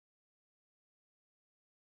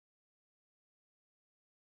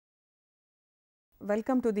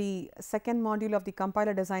Welcome to the second module of the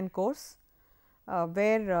compiler design course,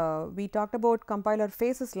 where we talked about compiler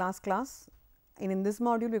phases last class. And in this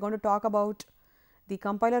module, we are going to talk about the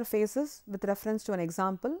compiler phases with reference to an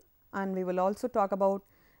example, and we will also talk about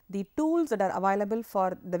the tools that are available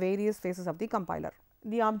for the various phases of the compiler.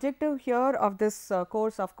 The objective here of this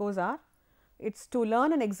course, of course, it's to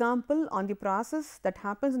learn an example on the process that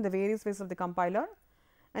happens in the various phases of the compiler,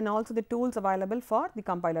 and also the tools available for the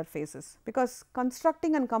compiler phases, because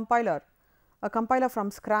constructing a compiler from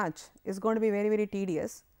scratch is going to be very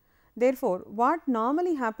tedious. Therefore, what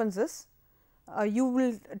normally happens is you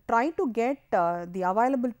will try to get the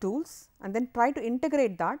available tools and then try to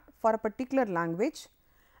integrate that for a particular language,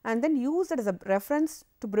 and then use it as a reference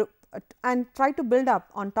to and try to build up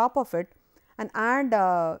on top of it and add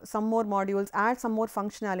some more modules, add some more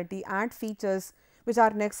functionality, add features which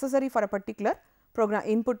are necessary for a particular program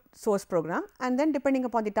input source program, and then depending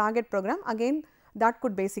upon the target program, again that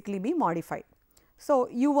could basically be modified. So,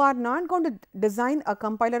 you are not going to design a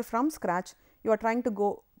compiler from scratch, you are trying to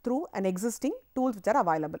go through an existing tools which are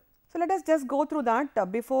available. So, let us just go through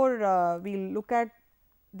that before we look at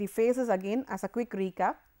the phases again as a quick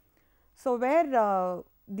recap. So, where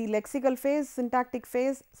the lexical phase, syntactic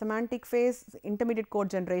phase, semantic phase, intermediate code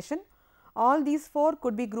generation, all these four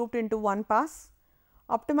could be grouped into one pass.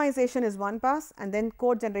 Optimization is one pass, and then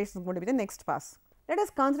code generation is going to be the next pass. Let us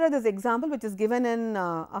consider this example which is given in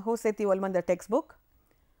Aho Sethi Olman the textbook,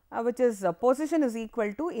 which is position is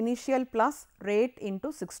equal to initial plus rate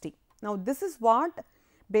into 60. Now, this is what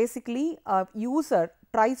basically a user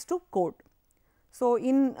tries to code. So,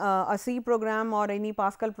 in a C program or any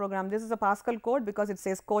Pascal program, this is a Pascal code because it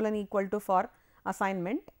says colon equal to for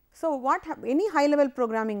assignment. So, what any high level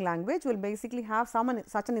programming language will basically have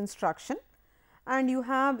such an instruction, and you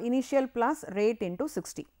have initial plus rate into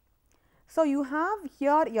 60. So, you have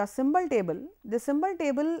here your symbol table. The symbol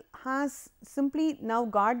table has simply now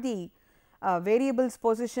got the variables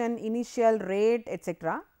position, initial, rate,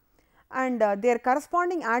 etc., and their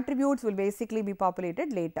corresponding attributes will basically be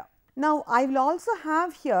populated later. Now, I will also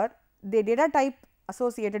have here the data type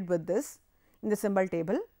associated with this in the symbol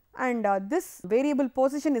table, and this variable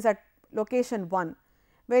position is at location 1,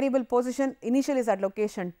 variable position initial is at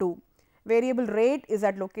location 2, variable rate is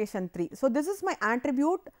at location 3. So, this is my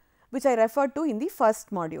attribute which I referred to in the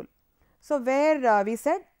first module. So, where we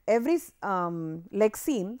said every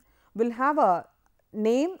lexeme will have a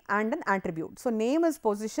name and an attribute. So, name is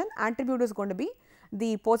position, attribute is going to be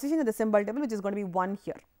the position in the symbol table, which is going to be 1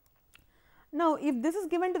 here. Now, if this is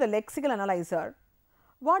given to the lexical analyzer,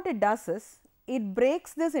 what it does is it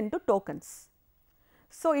breaks this into tokens.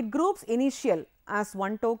 So, it groups initial as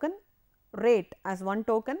one token, rate as one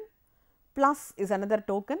token, plus is another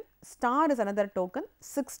token, star is another token,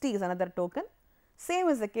 60 is another token. Same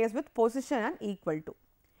is the case with position and equal to.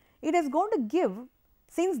 It is going to give,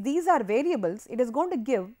 since these are variables, it is going to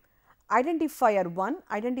give identifier 1,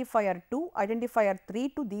 identifier 2, identifier 3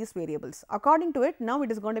 to these variables. According to it, now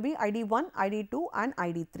it is going to be ID 1, ID 2 and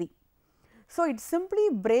ID 3. So, it simply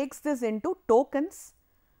breaks this into tokens,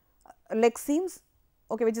 lexemes,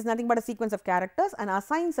 okay, which is nothing but a sequence of characters, and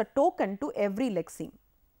assigns a token to every lexeme.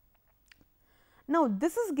 Now,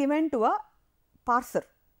 this is given to a parser,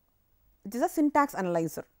 which is a syntax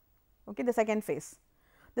analyzer, okay, the second phase.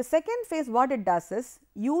 The second phase, what it does is,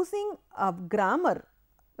 using a grammar,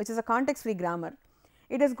 which is a context free grammar,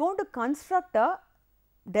 it is going to construct a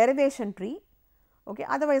derivation tree, okay,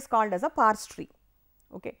 otherwise called as a parse tree.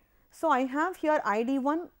 Okay. So, I have here ID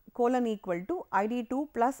 1 colon equal to ID 2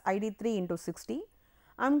 plus ID 3 into 60.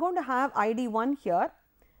 I am going to have ID 1 here.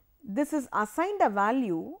 This is assigned a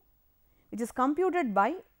value which is computed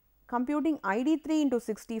by computing ID 3 into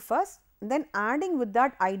 60 first, then adding with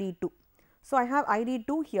that ID 2. So, I have ID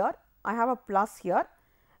 2 here, I have a plus here.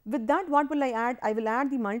 With that, what will I add? I will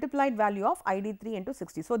add the multiplied value of ID 3 into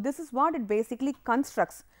 60. So, this is what it basically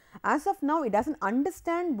constructs. As of now, it does not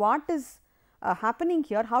understand what is happening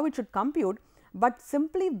here, how it should compute, but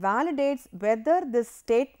simply validates whether this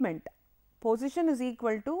statement position is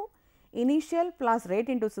equal to initial plus rate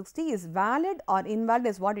into 60 is valid or invalid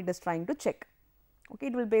is what it is trying to check. Okay,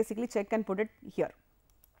 it will basically check and put it here.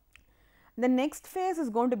 The next phase is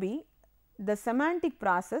going to be the semantic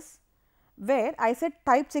process, where I said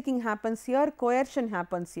type checking happens here, coercion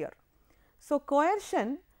happens here. So,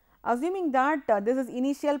 coercion, assuming that this is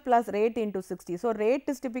initial plus rate into 60. So, rate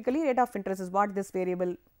is typically rate of interest is what this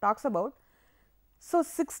variable talks about. So,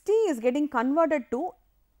 60 is getting converted to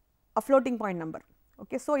a floating point number.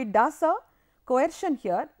 Okay. So, it does a coercion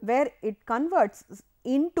here, where it converts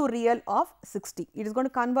into real of 60. It is going to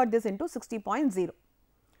convert this into 60.0.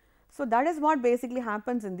 So, that is what basically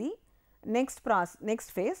happens in the next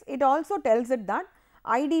phase, it also tells it that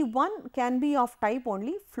ID1 can be of type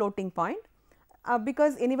only floating point,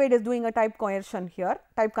 because anyway it is doing a type conversion here.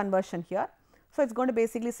 So, it is going to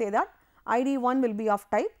basically say that ID1 will be of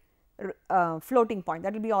type floating point,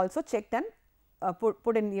 that will be also checked and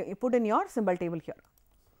put in your symbol table here.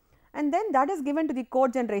 And then that is given to the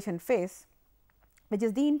code generation phase, which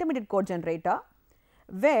is the intermediate code generator,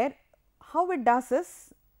 where how it does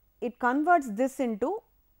is it converts this into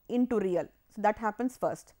real. So, that happens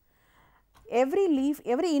first. Every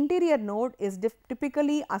interior node is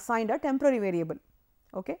typically assigned a temporary variable,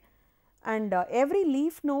 okay, and every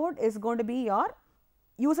leaf node is going to be your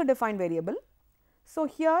user defined variable. So,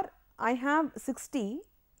 here I have 60,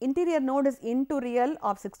 interior node is into real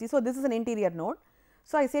of 60. So, this is an interior node.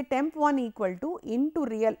 So, I say temp1 equal to into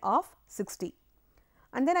real of 60,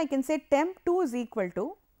 and then I can say temp2 is equal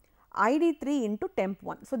to ID3 into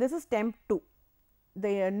temp1. So, this is temp2,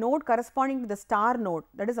 the node corresponding to the star node,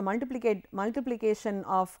 that is a multiplication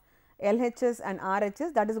of LHS and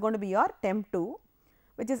RHS, that is going to be your temp2,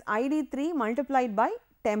 which is ID3 multiplied by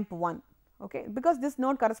temp1, okay, because this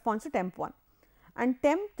node corresponds to temp1, and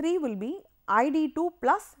temp3 will be ID2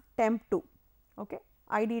 plus temp2, okay.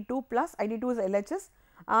 ID2 plus ID2 is LHS,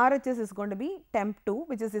 RHS is going to be temp2,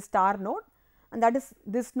 which is the star node, and that is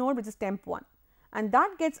this node which is temp1, and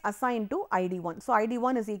that gets assigned to ID1. So,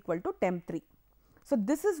 ID1 is equal to temp3. So,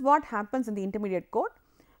 this is what happens in the intermediate code,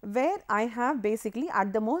 where I have basically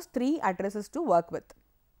at the most 3 addresses to work with.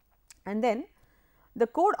 And then the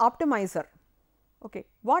code optimizer, okay,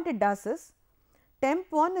 what it does is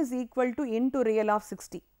temp1 is equal to into real of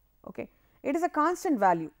 60, okay. It is a constant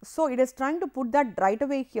value. So, it is trying to put that right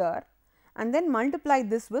away here and then multiply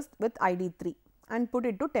this with ID3 and put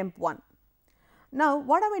it to temp1. Now,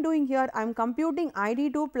 what am I doing here? I am computing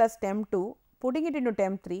ID2 plus temp2, putting it into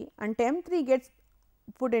temp3, and temp3 gets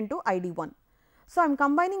put into ID1. So, I am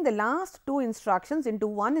combining the last 2 instructions into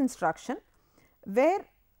one instruction, where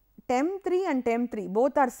temp3 and temp3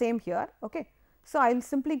 both are same here, okay. So, I will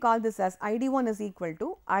simply call this as ID1 is equal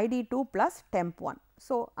to ID2 plus temp1.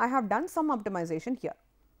 So, I have done some optimization here.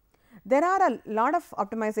 There are a lot of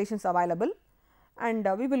optimizations available, and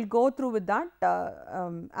we will go through with that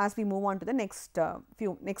as we move on to the next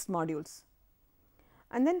modules.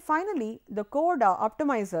 And then finally, the code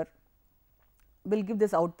optimizer will give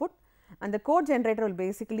this output, and the code generator will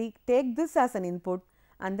basically take this as an input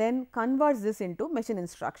and then converts this into machine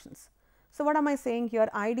instructions. So, what am I saying here?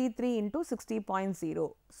 ID3 into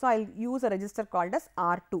 60.0. So, I will use a register called as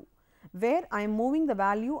R2, where I am moving the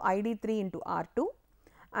value ID3 into R2,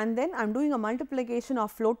 and then I am doing a multiplication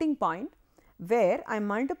of floating point, where I am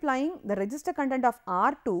multiplying the register content of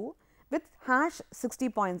R2 with hash 60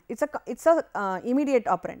 points. It's a immediate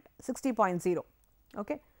operand 60.0,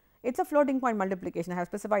 okay. It's a floating point multiplication. I have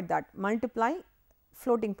specified that, multiply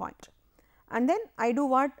floating point, and then I do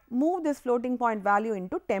what? Move this floating point value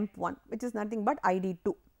into temp1, which is nothing but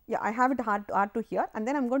ID2. Yeah, I have it R2 here, and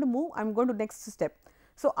then I am going to move, I am going to next step.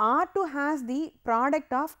 So, R2 has the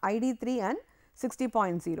product of ID3 and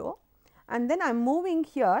 60.0, and then I am moving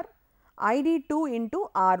here ID2 into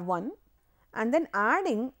R1, and then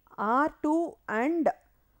adding R2 and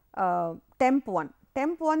temp1.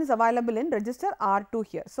 Temp1 is available in register R2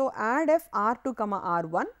 here. So, add f R2 comma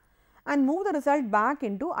R1 and move the result back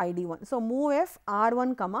into ID1. So, move f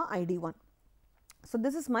R1 comma ID1. So,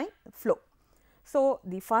 this is my flow. So,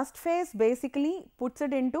 the first phase basically puts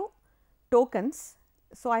it into tokens.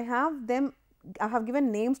 So, I have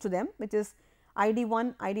given names to them, which is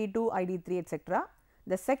ID1, ID2, ID3, etc.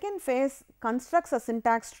 The second phase constructs a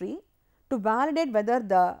syntax tree to validate whether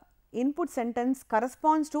the input sentence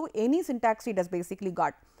corresponds to any syntax tree it has basically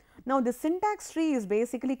got. Now, the syntax tree is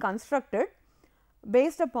basically constructed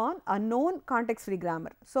based upon a known context free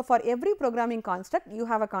grammar. So, for every programming construct you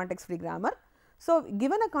have a context free grammar. So,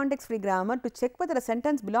 given a context free grammar, to check whether a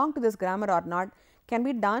sentence belongs to this grammar or not can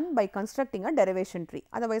be done by constructing a derivation tree,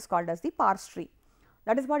 otherwise called as the parse tree.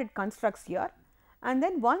 That is what it constructs here, and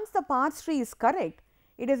then once the parse tree is correct,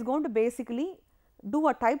 it is going to basically do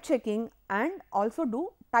a type checking and also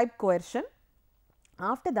do type coercion.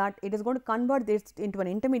 After that, it is going to convert this into an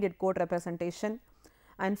intermediate code representation,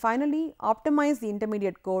 and finally optimize the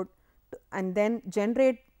intermediate code and then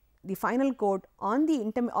generate the final code on the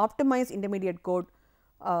optimized intermediate code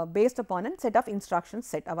based upon a set of instructions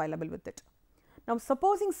set available with it. Now,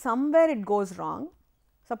 supposing somewhere it goes wrong,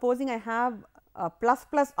 supposing I have a plus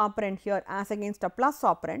plus operand here as against a plus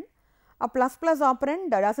operand. A plus plus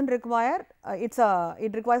operand does not require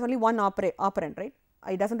it requires only one operand, right?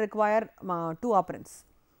 It does not require 2 operands.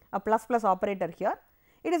 A plus plus operator here,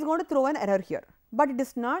 it is going to throw an error here, but it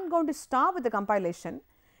is not going to stop with the compilation.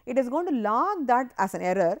 it is going to log that as an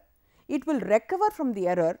error. It will recover from the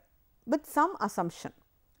error with some assumption.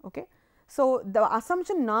 Okay. So, the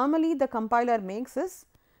assumption normally the compiler makes is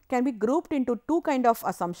can be grouped into two kind of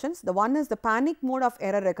assumptions. The one is the panic mode of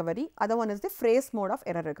error recovery, other one is the phrase mode of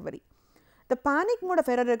error recovery. The panic mode of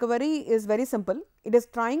error recovery is very simple. It is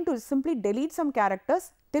trying to simply delete some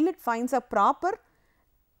characters till it finds a proper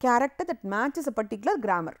character that matches a particular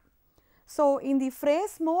grammar. So, in the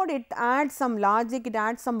phrase mode it adds some logic, it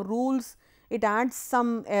adds some rules, it adds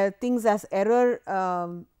some things as error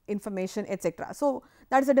information, etc. So,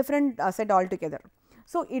 that is a different set altogether.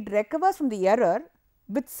 So, it recovers from the error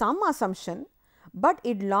with some assumption, but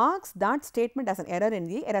it logs that statement as an error in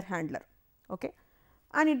the error handler. Okay.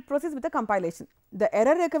 And it proceeds with the compilation. The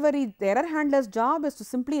error recovery, the error handler's job is to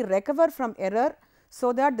simply recover from error,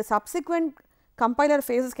 so that the subsequent compiler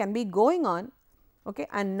phases can be going on, okay,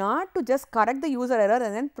 and not to just correct the user error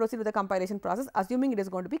and then proceed with the compilation process assuming it is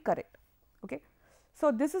going to be correct. Okay.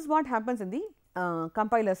 So, this is what happens in the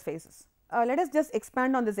compiler's phases. Let us just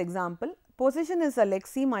expand on this example. Position is a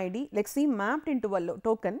lexeme ID, lexeme mapped into a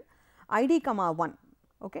token ID comma 1,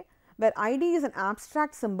 okay, where ID is an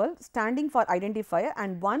abstract symbol standing for identifier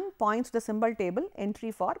and 1 points to the symbol table entry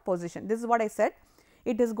for position. This is what I said.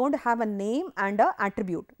 It is going to have a name and a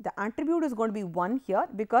attribute. The attribute is going to be 1 here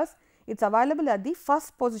because it is available at the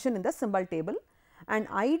first position in the symbol table, and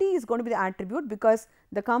ID is going to be the attribute because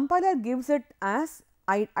the compiler gives it as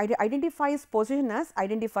identifies position as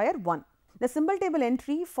identifier 1. The symbol table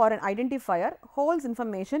entry for an identifier holds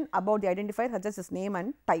information about the identifier such as its name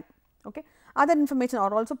and type. Okay. Other information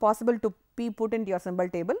are also possible to be put into your symbol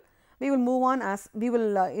table. We will move on as we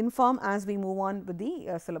will inform as we move on with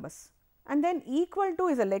the syllabus. And then equal to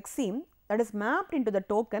is a lexeme that is mapped into the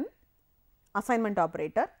token assignment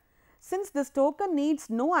operator. Since this token needs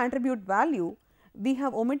no attribute value, we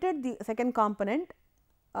have omitted the second component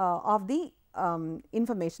of the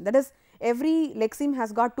information. That is, every lexeme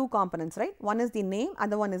has got two components, right? One is the name,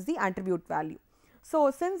 other one is the attribute value.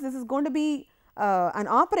 So, since this is going to be an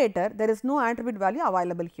operator, there is no attribute value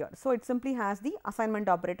available here. So, it simply has the assignment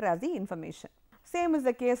operator as the information. Same is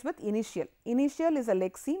the case with initial. Initial is a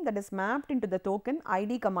lexeme that is mapped into the token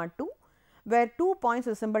ID comma 2, where 2 points to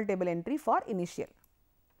the symbol table entry for initial.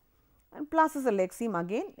 And plus is a lexeme,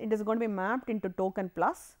 again it is going to be mapped into token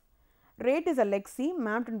plus. Rate is a lexeme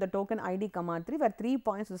mapped into the token ID comma 3, where 3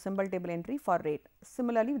 points to the symbol table entry for rate.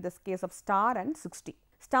 Similarly, with this case of star and 60.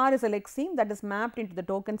 Star is a lexeme that is mapped into the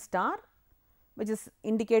token star, which is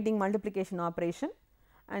indicating multiplication operation,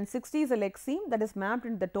 and 60 is a lexeme that is mapped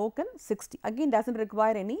into the token 60. Again, does not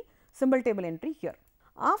require any symbol table entry here.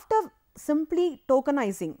 After simply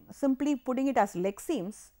tokenizing, simply putting it as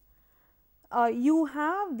lexemes, you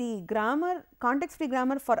have the grammar, context free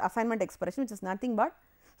grammar for assignment expression, which is nothing but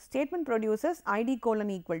statement produces ID colon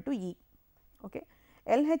equal to E. Okay.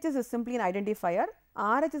 LHS is simply an identifier,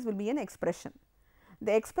 RHS will be an expression.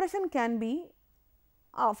 The expression can be,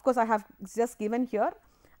 of course, I have just given here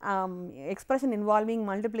expression involving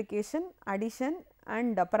multiplication, addition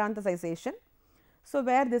and parenthesization. So,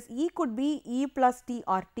 where this E could be E plus T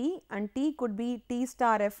or T and T could be T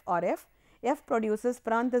star F or F, F produces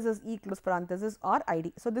parenthesis E close parenthesis or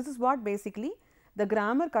ID. So, this is what basically the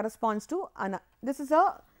grammar corresponds to, this is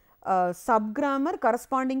a subgrammar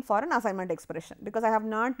corresponding for an assignment expression, because I have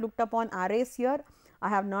not looked upon arrays here, I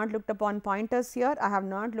have not looked upon pointers here, I have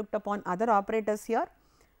not looked upon other operators here.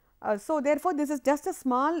 So, therefore, this is just a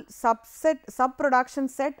small subset, subproduction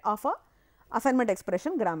set of a assignment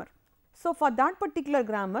expression grammar. So, for that particular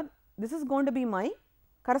grammar, this is going to be my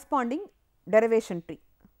corresponding derivation tree.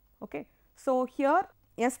 Okay. So, here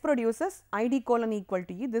S produces ID colon equal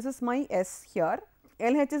to E, this is my S here,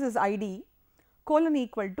 LHS is ID colon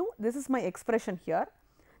equal to, this is my expression here.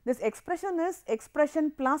 This expression is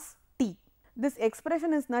expression plus T. This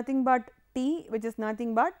expression is nothing but T, which is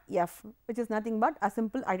nothing but F, which is nothing but a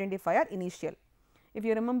simple identifier initial. If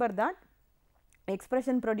you remember that,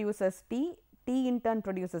 expression produces T, T in turn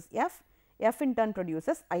produces F, F in turn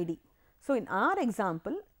produces ID. So, in our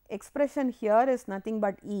example, expression here is nothing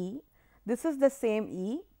but E, this is the same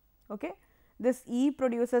E, okay. This E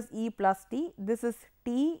produces E plus T, this is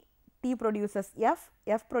T, T produces F,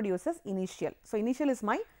 F produces initial. So, initial is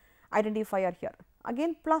my identifier here,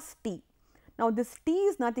 again plus T. Now, this T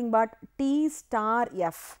is nothing but T star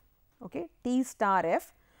F, okay, T star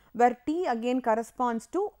F, where T again corresponds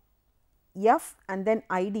to F and then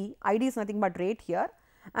ID, ID is nothing but rate here,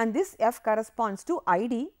 and this F corresponds to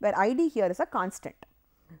ID, where ID here is a constant.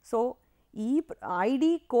 So,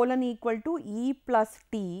 ID colon equal to E plus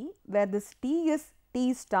T, where this T is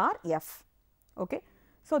T star F. Okay.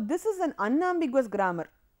 So, this is an unambiguous grammar.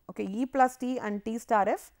 okay, E plus T and T star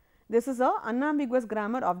F. This is a unambiguous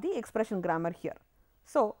grammar of the expression grammar here.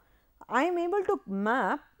 So, I am able to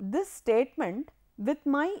map this statement with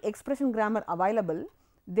my expression grammar available.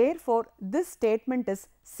 Therefore, this statement is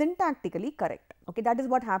syntactically correct. Okay, that is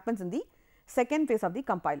what happens in the second phase of the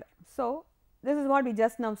compiler. So, this is what we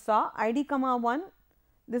just now saw, id comma 1,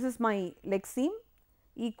 this is my lexeme,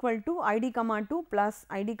 equal to id comma 2 plus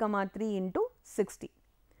id comma 3 into 60.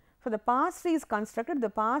 So, the parse tree is constructed, the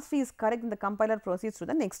parse tree is correct, and the compiler proceeds to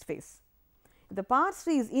the next phase. If the parse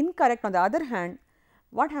tree is incorrect, on the other hand,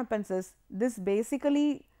 what happens is this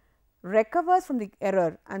basically recovers from the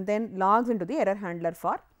error and then logs into the error handler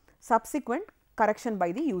for subsequent correction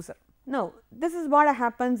by the user. Now, this is what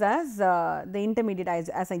happens as the intermediate,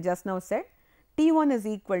 as I just now said. T1 is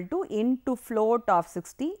equal to into float of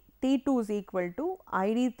 60, T2 is equal to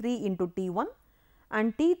ID3 into T1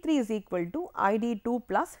 and T3 is equal to ID2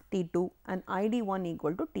 plus T2 and ID1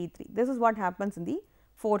 equal to T3. This is what happens in the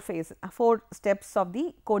 4 steps of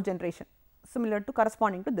the code generation, similar to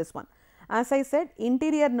corresponding to this one. As I said,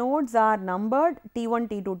 interior nodes are numbered T1,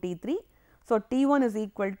 T2, T3. So, T1 is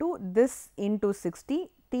equal to this into 60,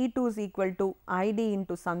 T2 is equal to ID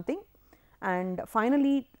into something and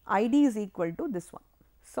finally, ID is equal to this one.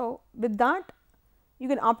 So, with that you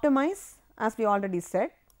can optimize as we already said,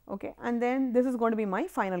 okay, and then this is going to be my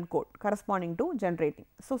final code corresponding to generating.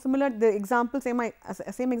 So, similar the example same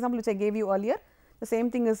example which I gave you earlier, the same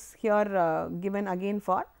thing is here given again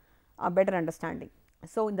for a better understanding.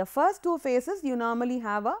 So, in the first 2 phases you normally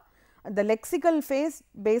have the lexical phase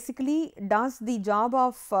basically does the job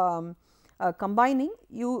of combining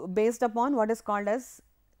you based upon what is called as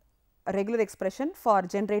a regular expression for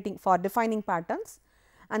generating, for defining patterns,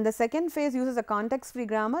 and the second phase uses a context free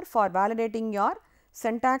grammar for validating your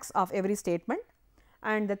syntax of every statement,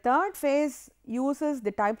 and the third phase uses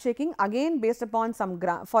the type checking again based upon some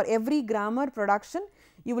for every grammar production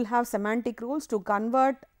you will have semantic rules to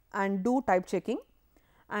convert and do type checking,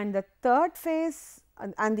 and the third phase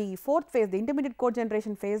and the fourth phase, the intermediate code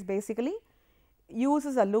generation phase, basically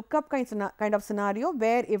uses a lookup kind of scenario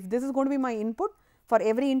where if this is going to be my input, for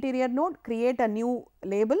every interior node create a new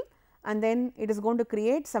label and then it is going to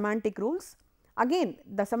create semantic rules. Again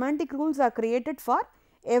the semantic rules are created for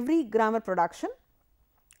every grammar production,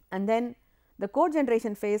 and then the code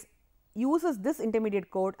generation phase uses this intermediate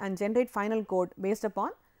code and generate final code based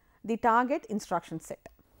upon the target instruction set.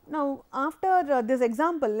 Now, after this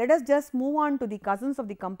example, let us just move on to the cousins of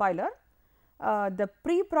the compiler. The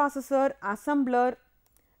preprocessor, assembler,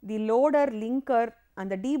 the loader, linker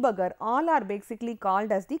and the debugger all are basically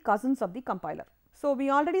called as the cousins of the compiler. So, we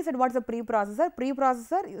already said what is a preprocessor.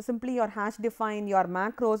 Preprocessor is simply your hash define, your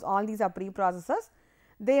macros, all these are preprocessors.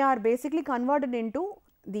 They are basically converted into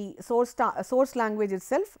the source language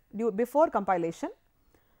itself before compilation,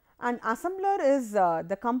 and assembler is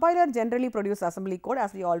the compiler generally produces assembly code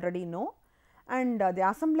as we already know, and the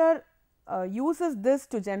assembler uses this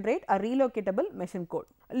to generate a relocatable machine code.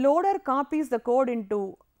 Loader copies the code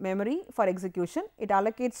into memory for execution, it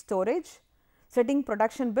allocates storage, setting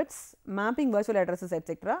production bits, mapping virtual addresses,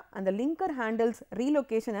 etc., and the linker handles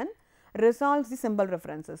relocation and resolves the symbol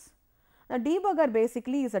references. Now, debugger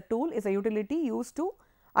basically is a tool, is a utility used to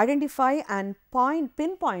identify and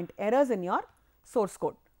pinpoint errors in your source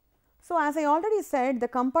code. So, as I already said, the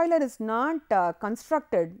compiler is not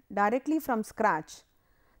constructed directly from scratch.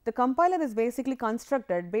 The compiler is basically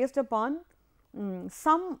constructed based upon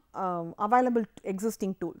some available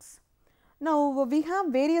existing tools. Now, we have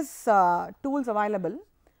various tools available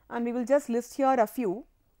and we will just list here a few.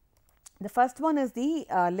 The first one is the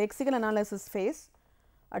lexical analysis phase,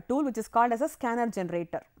 a tool which is called as a scanner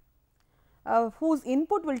generator, whose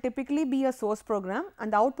input will typically be a source program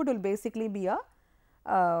and the output will basically be a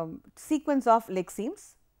sequence of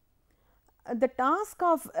lexemes. The task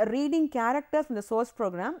of reading characters from the source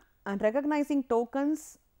program and recognizing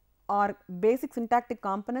tokens or basic syntactic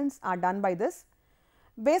components are done by this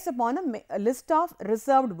based upon a list of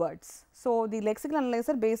reserved words. So, the lexical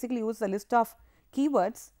analyzer basically uses a list of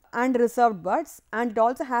keywords and reserved words, and it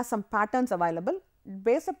also has some patterns available.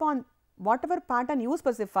 Based upon whatever pattern you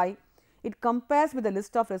specify, it compares with the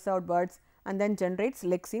list of reserved words and then generates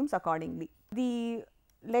lexemes accordingly. The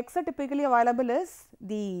lexer typically available is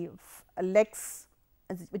the lex,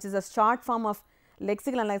 which is a short form of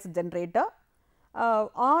lexical analysis generator,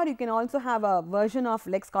 or you can also have a version of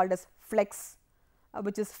lex called as flex,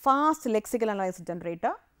 which is fast lexical analysis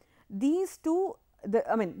generator. These two,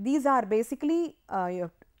 these are basically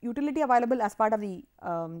utility available as part of the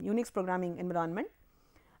Unix programming environment,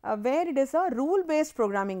 where it is a rule based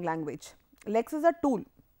programming language. Lex is a tool,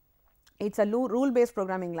 it is a rule based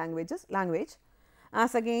programming language,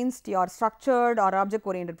 as against your structured or object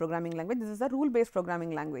oriented programming language. This is a rule based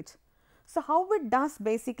programming language. So, how it does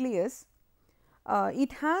basically is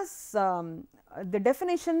it has the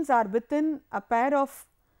definitions are within a pair of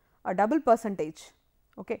a double percentage.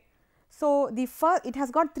 Okay. So, the first, it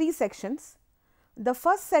has got 3 sections. The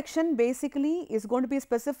first section basically is going to be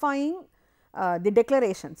specifying the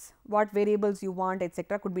declarations, what variables you want,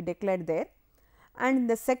 etc., could be declared there. And in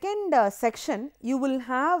the second section you will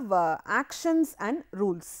have actions and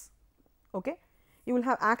rules. Okay. You will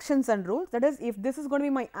have actions and rules, that is, if this is going to be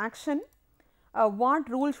my action, what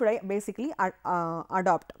rule should I basically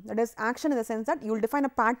adopt. That is, action in the sense that you will define a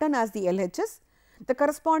pattern as the LHS, the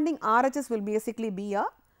corresponding RHS will basically be a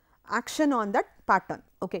action on that pattern.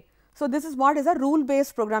 Okay. So, this is what is a rule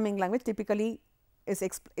based programming language typically is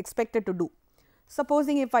expected to do.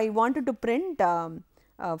 Supposing if I wanted to print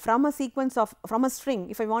from a sequence of, from a string,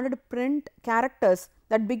 if I wanted to print characters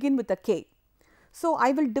that begin with a K. So,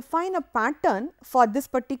 I will define a pattern for this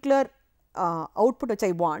particular output which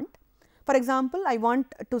I want. For example, I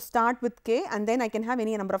want to start with K and then I can have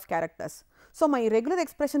any number of characters. So, my regular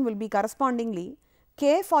expression will be correspondingly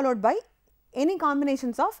K followed by any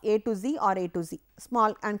combinations of A to Z or A to Z,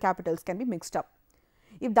 small and capitals can be mixed up.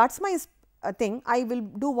 If that is my thing, I will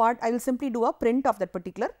do what? I will simply do a print of that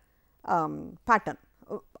particular pattern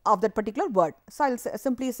of that particular word. So, I will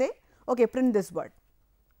simply say, okay, print this word,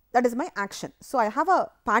 that is my action. So, I have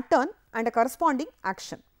a pattern and a corresponding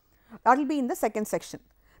action, that will be in the second section.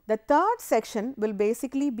 The third section will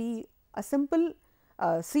basically be a simple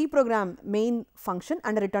C program main function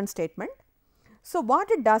and a return statement. So, what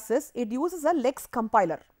it does is it uses a Lex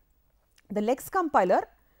compiler. The Lex compiler,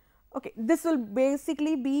 okay, this will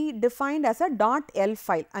basically be defined as a .l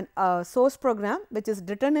file, and a source program which is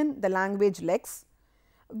written in the language Lex,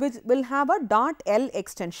 which will have a .l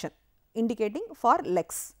extension indicating for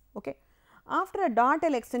Lex. Okay. After a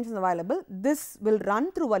 .l extension is available, this will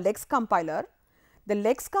run through a Lex compiler. The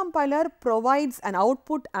Lex compiler provides an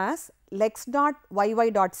output as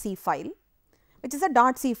lex.yy.c file, which is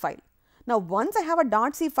a .c file. Now, once I have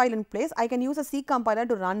a .c file in place, I can use a C compiler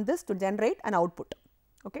to run this to generate an output.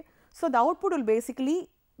 Okay. So, the output will basically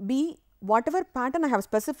be whatever pattern I have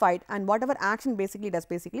specified and whatever action basically does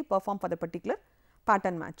basically perform for the particular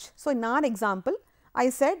pattern match. So, in our example,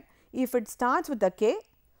 I said if it starts with a K,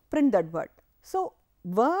 print that word. So,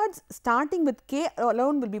 words starting with K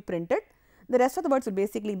alone will be printed, the rest of the words will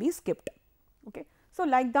basically be skipped. Okay. So,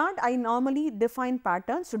 like that I normally define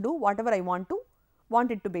patterns to do whatever I want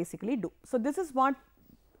it to basically do. So, this is what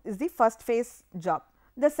is the first phase job.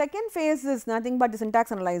 The second phase is nothing but the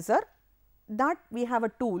syntax analyzer, that we have a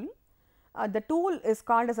tool. The tool is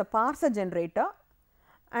called as a parser generator,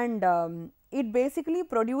 and it basically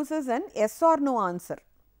produces an yes or no answer.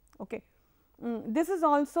 Okay. This is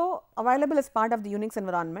also available as part of the Unix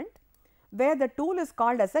environment, where the tool is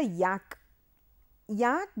called as a YAC.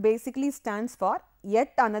 YAC basically stands for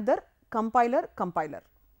yet another compiler.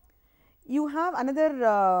 You have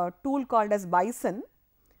another tool called as Bison.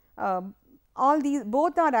 All these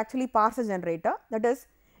both are actually parser generator, that is,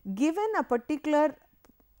 given a particular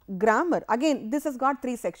grammar, again this has got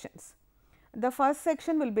 3 sections. The first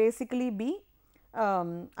section will basically be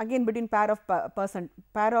again between pair of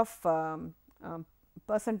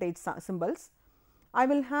percentage symbols. I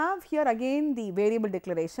will have here again the variable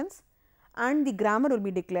declarations and the grammar will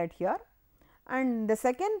be declared here, and the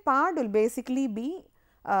second part will basically be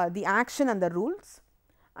the action and the rules,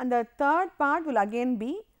 and the third part will again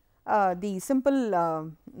be the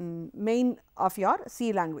simple main of your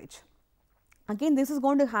C language. Again this is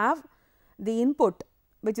going to have the input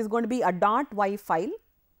which is going to be a .y file,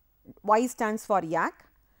 y stands for YAC,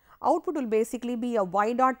 output will basically be a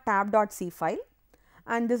y.tab.c file,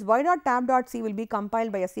 and this y.tab.c will be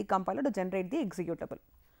compiled by a C compiler to generate the executable.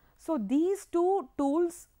 So, these two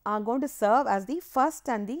tools are going to serve as the first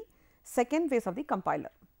and the second phase of the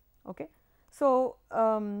compiler. Okay. So,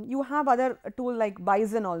 you have other tool like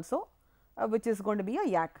Bison also, which is going to be a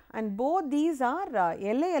YAC, and both these are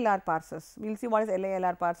LALR parsers. We will see what is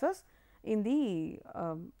LALR parsers in the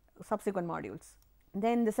subsequent modules.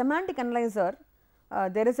 Then the semantic analyzer,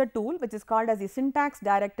 there is a tool which is called as the syntax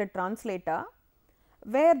directed translator,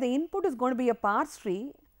 where the input is going to be a parse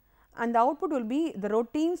tree and the output will be the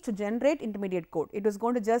routines to generate intermediate code. It is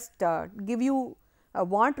going to just give you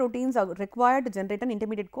what routines are required to generate an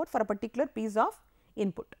intermediate code for a particular piece of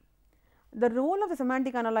input. The role of the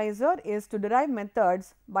semantic analyzer is to derive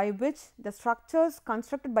methods by which the structures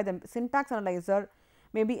constructed by the syntax analyzer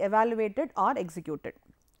may be evaluated or executed.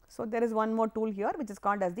 So, there is one more tool here which is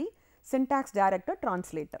called as the syntax directed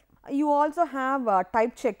translator. You also have a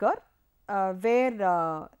type checker,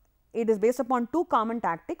 where it is based upon two common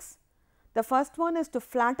tactics. The first one is to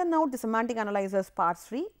flatten out the semantic analyzer's parse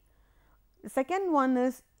tree. The second one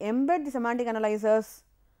is embed the semantic analyzers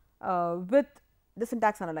with the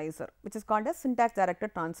syntax analyzer, which is called as syntax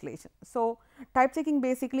directed translation. So, type checking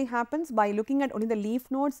basically happens by looking at only the leaf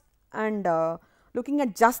nodes and looking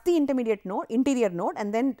at just the intermediate node, interior node,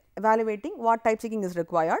 and then evaluating what type checking is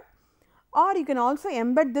required, or you can also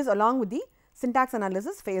embed this along with the syntax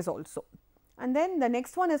analysis phase also. And then the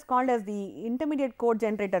next one is called as the intermediate code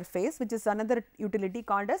generator phase, which is another utility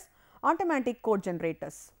called as automatic code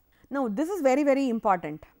generators. Now, this is very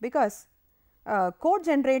important because code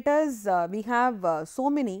generators, we have so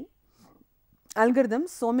many algorithms,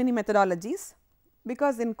 so many methodologies,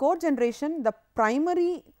 because in code generation the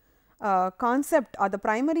primary concept or the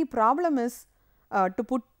primary problem is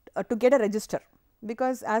to get a register,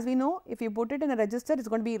 because as we know, if you put it in a register, it is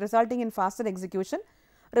going to be resulting in faster execution,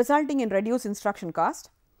 resulting in reduced instruction cost.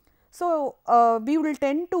 So, we will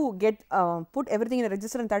tend to get put everything in a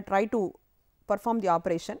register and try to perform the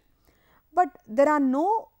operation, but there are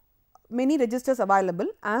no many registers available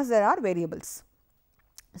as there are variables.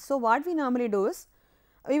 So, what we normally do is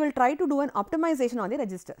we will try to do an optimization on the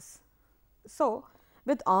registers. So,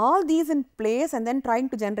 with all these in place and then trying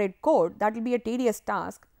to generate code, that will be a tedious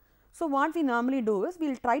task. So, what we normally do is we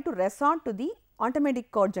will try to resort to the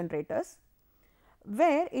automatic code generators,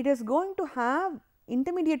 where it is going to have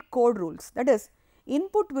intermediate code rules, that is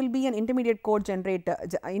input will be an intermediate code generator,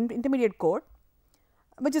 intermediate code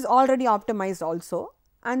which is already optimized also,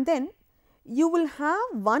 and then you will have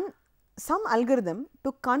some algorithm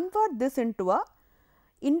to convert this into a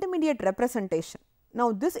intermediate representation.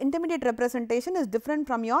 Now, this intermediate representation is different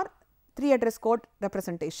from your 3 address code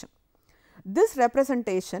representation. This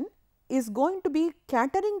representation is going to be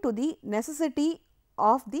catering to the necessity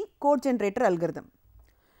of the code generator algorithm,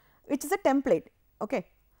 which is a template. Okay.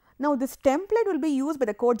 Now, this template will be used by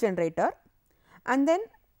the code generator, and then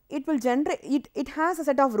it will generate, it has a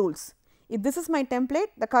set of rules. If this is my template,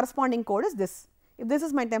 the corresponding code is this. If this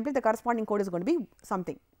is my template, the corresponding code is going to be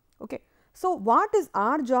something. Okay. So, what is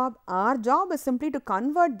our job? Our job is simply to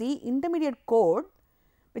convert the intermediate code,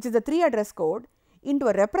 which is the 3 address code, into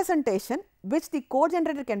a representation which the code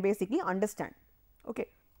generator can basically understand. Okay.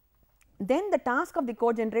 Then the task of the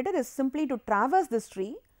code generator is simply to traverse this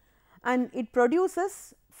tree, and it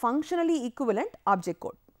produces functionally equivalent object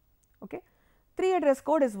code. Okay. 3 address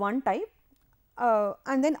code is one type,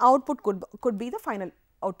 and then output could be the final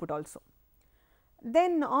output also.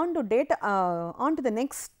 Then on to the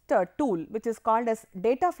next tool, which is called as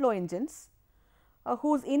data flow engines,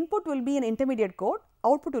 whose input will be an intermediate code,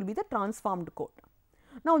 output will be the transformed code.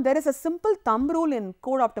 Now, there is a simple thumb rule in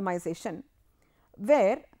code optimization,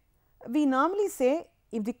 where we normally say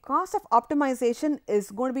if the cost of optimization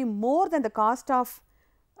is going to be more than the cost of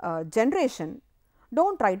generation, do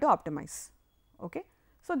not try to optimize. Okay.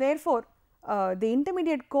 So, therefore, the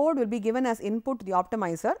intermediate code will be given as input to the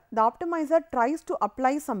optimizer. The optimizer tries to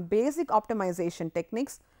apply some basic optimization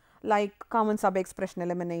techniques like common sub expression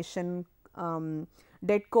elimination,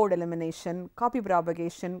 dead code elimination, copy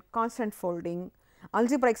propagation, constant folding,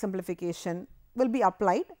 algebraic simplification will be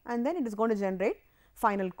applied, and then it is going to generate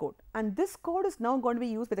final code, and this code is now going to be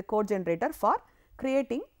used by the code generator for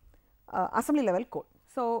creating assembly level code.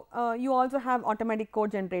 So, you also have automatic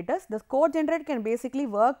code generators. The code generator can basically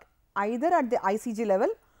work either at the ICG level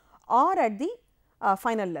or at the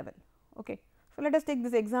final level. Okay. So, let us take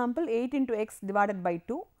this example 8 into x divided by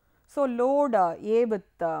 2. So, load a with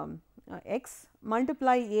x,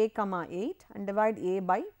 multiply a comma 8 and divide a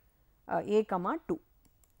by a comma 2.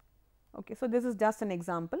 Okay. So, this is just an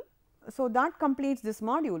example. So, that completes this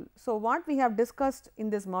module. So, what we have discussed in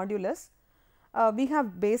this module is we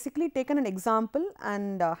have basically taken an example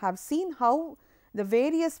and have seen how the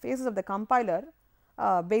various phases of the compiler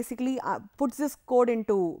basically puts this code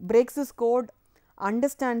into, breaks this code,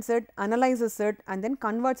 understands it, analyzes it, and then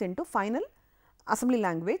converts into final assembly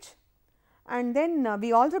language. And then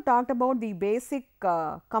we also talked about the basic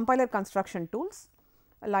compiler construction tools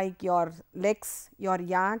like your Lex, your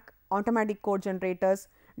YAC, automatic code generators,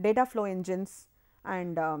 data flow engines,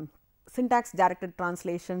 and syntax directed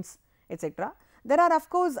translations, etc. There are of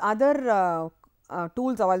course other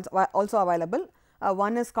tools also available.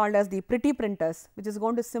 One is called as the pretty printers, which is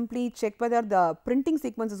going to simply check whether the printing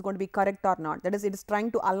sequence is going to be correct or not. That is, it is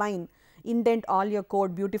trying to align, indent all your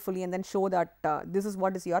code beautifully and then show that this is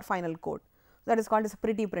what is your final code. That is called as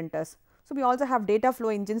pretty printers. So, we also have data flow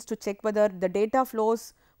engines to check whether the data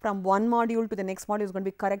flows from one module to the next module is going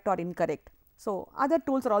to be correct or incorrect. So, other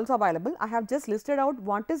tools are also available. I have just listed out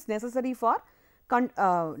what is necessary for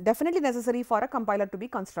definitely necessary for a compiler to be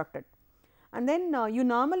constructed. and then you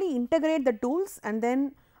normally integrate the tools and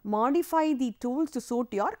then modify the tools to suit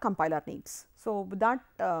your compiler needs. So, that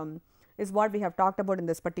is what we have talked about in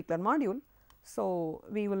this particular module. So,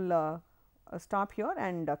 we will stop here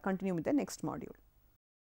and continue with the next module.